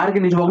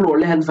 ಯಾರಿಗೆ ನಿಜವಾಗ್ಲೂ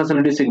ಒಳ್ಳೆ ಹೆಲ್ತ್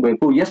ಫೆಸಿಲಿಟಿ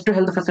ಸಿಗಬೇಕು, ಎಷ್ಟು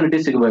ಹೆಲ್ತ್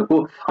ಫೆಸಿಲಿಟಿ ಸಿಗಬೇಕು,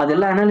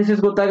 ಅದೆಲ್ಲ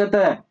ಅನಾಲಿಸಿಸ್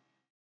ಗೊತ್ತಾಗತ್ತೆ.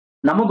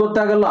 ನಮಗ್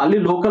ಗೊತ್ತಾಗಲ್ಲ, ಅಲ್ಲಿ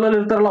ಲೋಕಲ್ ಅಲ್ಲಿ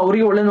ಇರ್ತಾರಲ್ಲ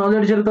ಅವ್ರಿಗೆ ಒಳ್ಳೆ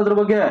ನಾಲೆಡ್ಜ್ ಇರುತ್ತೆ ಅದ್ರ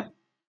ಬಗ್ಗೆ.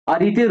 ಆ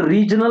ರೀತಿ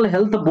ರೀಜನಲ್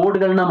ಹೆಲ್ತ್ ಬೋರ್ಡ್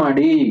ಗಳನ್ನ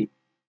ಮಾಡಿ,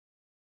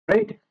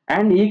 right.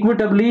 And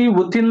ಈಕ್ವಿಟಬ್ಲಿ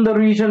with in the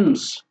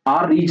regions, ಆ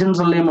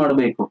ರೀಜನ್ಸ್ ಅಲ್ಲೇ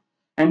ಮಾಡಬೇಕು.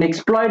 And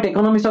exploit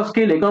economics of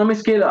scale.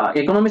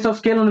 Economics of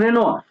scale ಅಂದ್ರೆ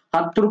ಏನು,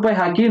 10 ರೂಪಾಯಿ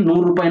ಹಾಕಿ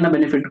 100 ರೂಪಾಯಿನ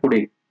ಬೆನಿಫಿಟ್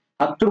ಕೊಡಿ.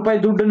 10 ರೂಪಾಯಿ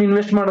ದುಡ್ಡನ್ನು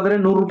ಇನ್ವೆಸ್ಟ್ ಮಾಡಿದ್ರೆ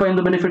 100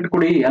 ರೂಪಾಯಿಂದ ಬೆನಿಫಿಟ್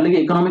ಕೊಡಿ. ಅಲ್ಲಿಗೆ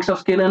ಎಕನಾಮಿಕ್ಸ್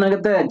ಆಫ್ ಸ್ಕೇಲ್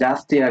ಏನಾಗುತ್ತೆ,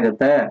 ಜಾಸ್ತಿ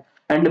ಆಗುತ್ತೆ.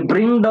 And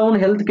bring down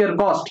health care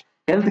cost.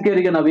 Health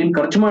ಕೇರ್ಗೆ ನಾವೇನ್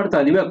ಖರ್ಚು ಮಾಡ್ತಾ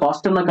ಇದೀವಿ ಆ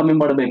ಕಾಸ್ಟ್ ಅನ್ನ ಕಮ್ಮಿ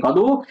ಮಾಡಬೇಕು.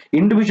 ಅದು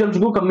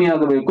ಇಂಡಿವಿಜುವಲ್ಸ್ಗೂ ಕಮ್ಮಿ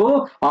ಆಗಬೇಕು,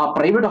 ಆ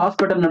ಪ್ರೈವೇಟ್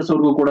ಹಾಸ್ಪಿಟಲ್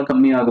ನಡೆಸೋರ್ಗೂ ಕೂಡ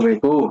ಕಮ್ಮಿ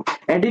ಆಗಬೇಕು.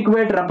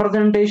 Adequate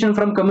representation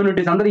from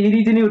communities. ಅಂದ್ರೆ ಈ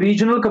ರೀತಿ ನೀವು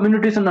ರೀಜನಲ್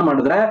ಕಮ್ಯುನಿಟೀಸ್ ಅನ್ನ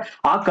ಮಾಡಿದ್ರೆ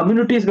ಆ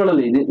ಕಮ್ಯುನಿಟೀಸ್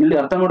ಗಳಲ್ಲಿ, ಇಲ್ಲಿ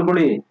ಅರ್ಥ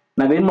ಮಾಡ್ಕೊಳ್ಳಿ,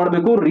 ನಾವೇನ್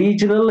ಮಾಡ್ಬೇಕು,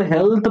 ರೀಜನಲ್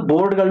ಹೆಲ್ತ್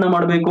ಬೋರ್ಡ್ ಗಳನ್ನ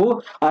ಮಾಡ್ಬೇಕು.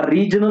 ಆ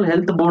ರೀಜನಲ್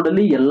ಹೆಲ್ತ್ ಬೋರ್ಡ್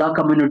ಅಲ್ಲಿ ಎಲ್ಲಾ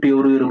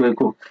ಕಮ್ಯುನಿಟಿಯವರು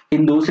ಇರಬೇಕು.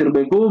 ಹಿಂದೂಸ್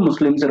ಇರಬೇಕು,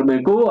 ಮುಸ್ಲಿಮ್ಸ್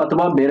ಇರಬೇಕು,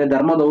 ಅಥವಾ ಬೇರೆ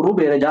ಧರ್ಮದವರು,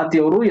 ಬೇರೆ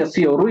ಜಾತಿಯವರು,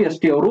 SC ಅವರು,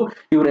 ST ಅವರು,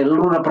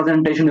 ಇವರೆಲ್ಲರೂ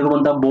ರೆಪ್ರೆಸೆಂಟೇಷನ್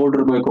ಇರುವಂತ ಬೋರ್ಡ್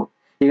ಇರಬೇಕು.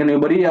 ಈಗ ನೀವು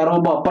ಬರೀ ಯಾರೋ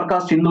ಒಬ್ಬ ಅಪ್ಪರ್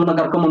ಕಾಸ್ಟ್ ಹಿಂದೂನ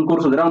ಕರ್ಕೊಂಡ್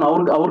ಕೂರಿಸಿದ್ರೆ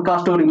ಅವ್ರ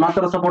ಕಾಸ್ಟ್ ಅವ್ರಿಗೆ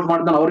ಮಾತ್ರ ಸಪೋರ್ಟ್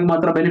ಮಾಡ್ತಾನೆ, ಅವ್ರಿಗೆ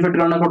ಮಾತ್ರ ಬೆನಿಫಿಟ್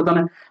ಗಳನ್ನ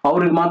ಕೊಡ್ತಾನೆ,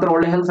 ಅವ್ರಿಗೆ ಮಾತ್ರ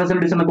ಒಳ್ಳೆ ಹೆಲ್ತ್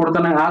ಫೆಸಿಲಿಟೀಸ್ ಅನ್ನ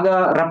ಕೊಡ್ತಾನೆ. ಆಗ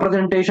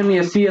ರೆಪ್ರೆಸೆಂಟೇಷನ್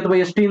SC ಅಥವಾ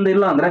ST ಇಂದ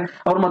ಇಲ್ಲ ಅಂದ್ರೆ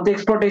ಅವ್ರು ಮತ್ತೆ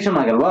ಎಕ್ಸ್ಪ್ಲೋಟೇಷನ್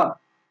ಆಗಲ್ವಾ?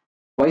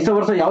 ವೈಸ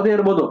ವರ್ಷ ಯಾವುದೇ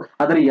ಇರ್ಬೋದು,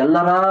 ಆದ್ರೆ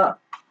ಎಲ್ಲರ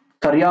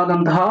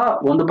ಸರಿಯಾದಂತಹ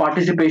ಒಂದು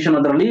ಪಾರ್ಟಿಸಿಪೇಷನ್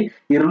ಅದರಲ್ಲಿ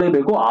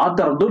ಇರಲೇಬೇಕು. ಆ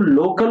ತರದ್ದು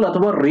ಲೋಕಲ್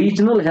ಅಥವಾ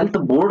ರೀಜನಲ್ ಹೆಲ್ತ್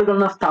ಬೋರ್ಡ್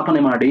ಗಳನ್ನ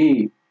ಸ್ಥಾಪನೆ ಮಾಡಿ.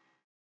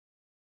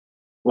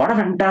 What a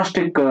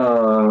fantastic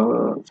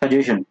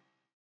suggestion,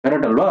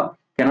 correct ಅಲ್ವಾ?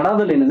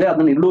 ಕೆನಡಾದಲ್ಲಿ ಏನಿದೆ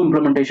ಅದನ್ನ ಇಲ್ಲೂ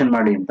ಇಂಪ್ಲಿಮೆಂಟೇಷನ್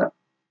ಮಾಡಿ ಅಂತ,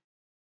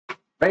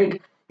 ರೈಟ್.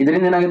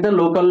 ಇದರಿಂದ ಏನಾಗುತ್ತೆ,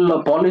 local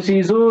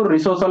policies,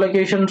 resource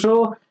allocations,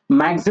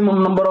 maximum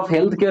number of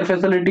health care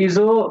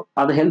facilities,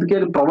 ಅದು ಹೆಲ್ತ್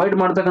ಕೇರ್ ಪ್ರೊವೈಡ್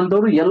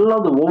ಮಾಡ್ತಕ್ಕಂಥವ್ರು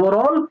ಎಲ್ಲದು ಓವರ್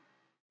ಆಲ್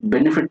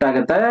ಬೆನಿಫಿಟ್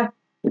ಆಗುತ್ತೆ.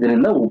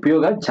 ಇದರಿಂದ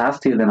ಉಪಯೋಗ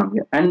ಜಾಸ್ತಿ ಇದೆ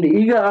ನಮಗೆ. ಅಂಡ್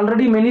ಈಗ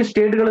ಆಲ್ರೆಡಿ ಮೆನಿ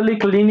ಸ್ಟೇಟ್ ಗಳಲ್ಲಿ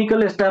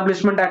ಕ್ಲಿನಿಕಲ್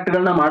ಎಸ್ಟಾಬ್ಲಿಷ್ಮೆಂಟ್ ಆಕ್ಟ್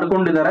ಗಳನ್ನ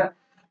ಮಾಡ್ಕೊಂಡಿದ್ದಾರೆ,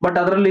 ಬಟ್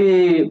ಅದರಲ್ಲಿ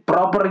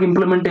ಪ್ರಾಪರ್ ಆಗಿ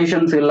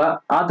ಇಂಪ್ಲಿಮೆಂಟೇಷನ್ಸ್ ಇಲ್ಲ.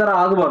 ಆ ತರ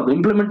ಆಗಬಾರ್ದು,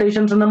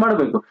 ಇಂಪ್ಲಿಮೆಂಟೇಷನ್ಸ್ ಅನ್ನ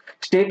ಮಾಡಬೇಕು.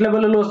 ಸ್ಟೇಟ್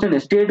ಲೆವೆಲ್ ಅಲ್ಲೂ ಅಷ್ಟೇನೆ,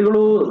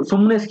 ಸ್ಟೇಟ್ಗಳು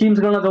ಸುಮ್ಮನೆ ಸ್ಕೀಮ್ಸ್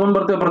ಗಳನ್ನ ತಗೊಂಡ್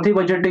ಬರ್ತವೆ ಪ್ರತಿ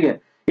ಬಜೆಟ್ಗೆ,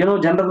 ಏನೋ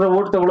ಜನರ ಹತ್ರ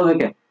ವೋಟ್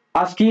ತಗೊಳ್ಳೋದಕ್ಕೆ.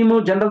 ಆ ಸ್ಕೀಮು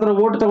ಜನರ ಹತ್ರ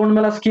ವೋಟ್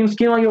ತಗೊಂಡ್ಮೇಲೆ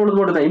ಸ್ಕೀಮ್ ಆಗಿ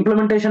ಉಳಿದ್ಬಿಡುತ್ತೆ,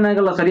 ಇಂಪ್ಲಿಮೆಂಟೇಷನ್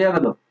ಆಗಲ್ಲ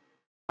ಸರಿಯಾಗದು.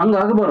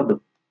 ಹಂಗಾಗಬಾರ್ದು.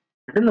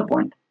 It is the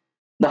point.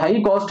 The high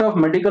cost of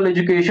medical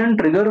education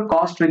trigger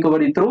cost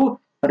recovery through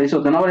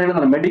resource ನಾವು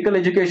ಹೇಳಿದ್ರೆ ಮೆಡಿಕಲ್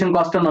ಎಜುಕೇಶನ್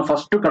ಕಾಸ್ಟ್ ಅನ್ನ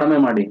ಫಸ್ಟ್ ಕಡಿಮೆ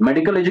ಮಾಡಿ.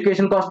 ಮೆಡಿಕಲ್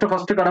ಎಜುಕೇಶನ್ ಕಾಸ್ಟ್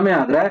ಫಸ್ಟ್ ಕಡಿಮೆ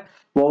ಆದ್ರೆ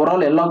ಓವರ್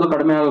ಆಲ್ ಎಲ್ಲಾದ್ರು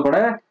ಕಡಿಮೆ ಆಗೋ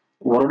ಕಡೆ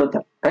ಹೊರಡುತ್ತೆ,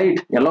 ರೈಟ್?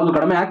 ಎಲ್ಲಾದ್ರು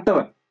ಕಡಿಮೆ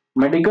ಆಗ್ತವೆ.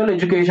 Medical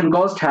education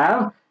cost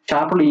have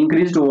ಶಾರ್ಪ್ಲಿ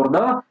increased over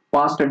the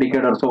past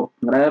ಡಿಕೇಡರ್ಸ್.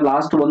 ಅಂದ್ರೆ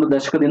ಲಾಸ್ಟ್ ಒಂದು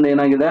ದಶಕದಿಂದ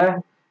ಏನಾಗಿದೆ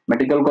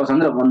ಮೆಡಿಕಲ್ ಕಾಸ್ಟ್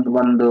ಅಂದ್ರೆ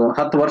ಒಂದು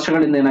 10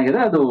 ವರ್ಷಗಳಿಂದ ಏನಾಗಿದೆ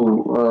ಅದು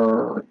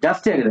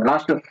ಜಾಸ್ತಿ ಆಗಿದೆ.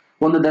 ಲಾಸ್ಟ್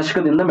ಒಂದು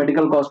ದಶಕದಿಂದ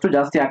ಮೆಡಿಕಲ್ ಕಾಸ್ಟ್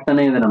ಜಾಸ್ತಿ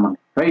ಆಗ್ತಾನೆ ಇದೆ ನಮ್ಮಲ್ಲಿ,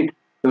 ರೈಟ್?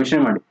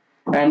 ಯೋಚನೆ ಮಾಡಿ.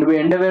 And we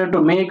endeavour to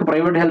make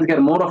private health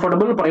care more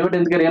affordable. Private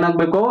health care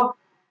ಏನಾಗಬೇಕು,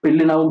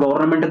 ಇಲ್ಲಿ ನಾವು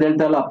ಗವರ್ನಮೆಂಟ್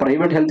ಹೇಳ್ತಾ ಇಲ್ಲ,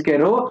 private health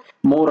care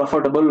more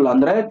affordable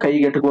ಅಂದ್ರೆ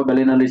ಕೈಗೆಟುಕುವ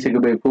ಬೆಲೆನಲ್ಲಿ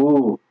ಸಿಗಬೇಕು.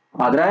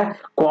 ಆದ್ರೆ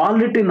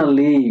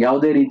ಕ್ವಾಲಿಟಿನಲ್ಲಿ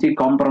ಯಾವುದೇ ರೀತಿ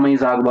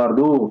ಕಾಂಪ್ರಮೈಸ್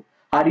ಆಗಬಾರ್ದು.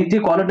 ಆ ರೀತಿ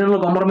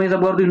ಕ್ವಾಲಿಟಿನಲ್ಲಿ ಕಾಂಪ್ರಮೈಸ್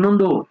ಆಗಬಾರ್ದು.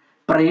 ಇನ್ನೊಂದು,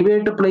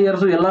 ಪ್ರೈವೇಟ್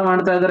ಪ್ಲೇಯರ್ಸ್ ಎಲ್ಲ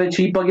ಮಾಡ್ತಾ ಇದಾರೆ,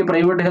 ಚೀಪ್ ಆಗಿ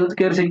ಪ್ರೈವೇಟ್ ಹೆಲ್ತ್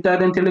ಕೇರ್ ಸಿಗ್ತಾ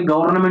ಇದೆ ಅಂತ ಹೇಳಿ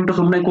ಗವರ್ನಮೆಂಟ್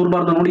ಸುಮ್ಮನೆ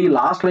ಕೂರ್ಬಾರ್ದು. ನೋಡಿ,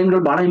 ಲಾಸ್ಟ್ ಲೈನ್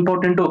ಗಳು ಬಹಳ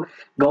ಇಂಪಾರ್ಟೆಂಟ್.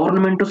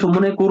 ಗವರ್ನಮೆಂಟ್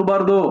ಸುಮ್ಮನೆ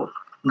ಕೂರ್ಬಾರ್ದು.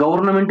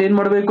 ಗವರ್ನಮೆಂಟ್ ಏನ್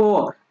ಮಾಡ್ಬೇಕು,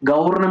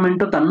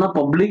 ಗವರ್ನಮೆಂಟ್ ತನ್ನ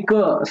ಪಬ್ಲಿಕ್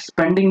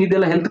ಸ್ಪೆಂಡಿಂಗ್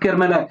ಇದೆಯಲ್ಲ ಹೆಲ್ತ್ ಕೇರ್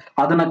ಮೇಲೆ,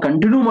 ಅದನ್ನ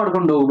ಕಂಟಿನ್ಯೂ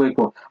ಮಾಡ್ಕೊಂಡು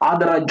ಹೋಗ್ಬೇಕು.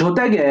 ಅದರ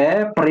ಜೊತೆಗೆ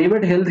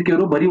ಪ್ರೈವೇಟ್ ಹೆಲ್ತ್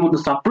ಕೇರ್ ಬರೀ ಒಂದು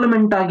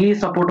ಸಪ್ಲಿಮೆಂಟ್ ಆಗಿ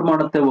ಸಪೋರ್ಟ್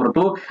ಮಾಡುತ್ತೆ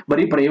ಹೊರತು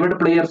ಬರೀ ಪ್ರೈವೇಟ್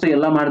ಪ್ಲೇಯರ್ಸ್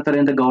ಎಲ್ಲ ಮಾಡ್ತಾರೆ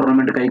ಅಂತ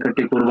ಗವರ್ನಮೆಂಟ್ ಕೈ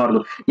ಕಟ್ಟಿ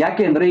ಕೂರಬಾರ್ದು.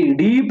 ಯಾಕೆ ಅಂದ್ರೆ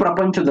ಇಡೀ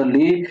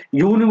ಪ್ರಪಂಚದಲ್ಲಿ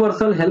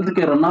ಯೂನಿವರ್ಸಲ್ ಹೆಲ್ತ್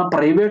ಕೇರ್ ಅನ್ನ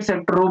ಪ್ರೈವೇಟ್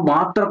ಸೆಕ್ಟರ್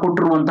ಮಾತ್ರ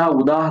ಕೊಟ್ಟಿರುವಂತಹ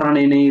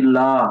ಉದಾಹರಣೆನೇ ಇಲ್ಲ.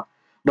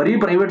 ಬರೀ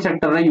private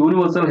sector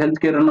universal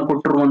health care ಅನ್ನ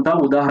ಕೊಟ್ಟಿರುವಂತಹ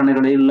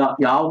ಉದಾಹರಣೆಗಳೇ ಇಲ್ಲ,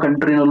 ಯಾವ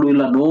ಕಂಟ್ರಿನಲ್ಲೂ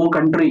ಇಲ್ಲ, ನೋ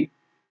ಕಂಟ್ರಿ.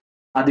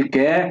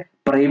 ಅದಕ್ಕೆ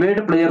ಪ್ರೈವೇಟ್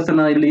ಪ್ಲೇಯರ್ಸ್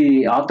ನ ಇಲ್ಲಿ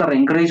ಯಾವ ತರ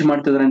ಎಂಕರೇಜ್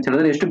ಮಾಡ್ತಿದ್ದಾರೆ ಅಂತ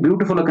ಹೇಳಿದ್ರೆ ಎಷ್ಟು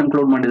ಬ್ಯೂಟಿಫುಲ್ ಆಗಿ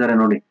ಕನ್ಕ್ಲೂಡ್ ಮಾಡಿದ್ದಾರೆ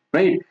ನೋಡಿ,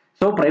 ರೈಟ್?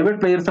 ಸೊ ಪ್ರೈವೇಟ್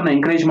ಪ್ಲೇಯರ್ಸ್ ಅನ್ನ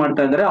ಎಂಕರೇಜ್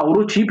ಮಾಡ್ತಾ ಇದ್ದಾರೆ. ಅವರು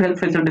ಚೀಪ್ ಹೆಲ್ತ್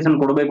ಫೆಸಿಲಿಟೀಸ್ ಅನ್ನು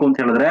ಕೊಡಬೇಕು ಅಂತ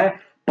ಹೇಳಿದ್ರೆ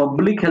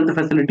ಪಬ್ಲಿಕ್ ಹೆಲ್ತ್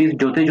ಫೆಸಿಲಿಟೀಸ್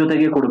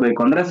ಜೊತೆಗೆ ಕೊಡಬೇಕು.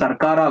 ಅಂದ್ರೆ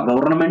ಸರ್ಕಾರ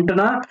ಗವರ್ನಮೆಂಟ್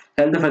ನ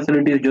ಹೆಲ್ತ್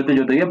ಫೆಸಿಲಿಟೀಸ್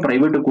ಜೊತೆಗೆ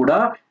ಪ್ರೈವೇಟ್ ಕೂಡ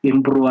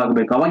ಇಂಪ್ರೂವ್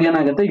ಆಗಬೇಕು. ಅವಾಗ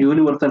ಏನಾಗುತ್ತೆ,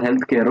 ಯೂನಿವರ್ಸಲ್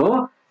ಹೆಲ್ತ್ ಕೇರ್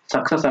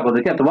ಸಕ್ಸಸ್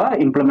ಆಗೋದಕ್ಕೆ ಅಥವಾ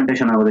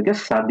ಇಂಪ್ಲಿಮೆಂಟೇಷನ್ ಆಗೋದಕ್ಕೆ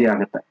ಸಾಧ್ಯ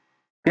ಆಗುತ್ತೆ.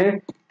 Okay,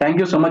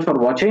 thank you so much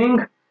for watching.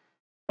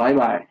 Bye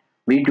bye.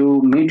 Meet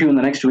you in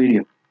the next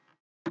video.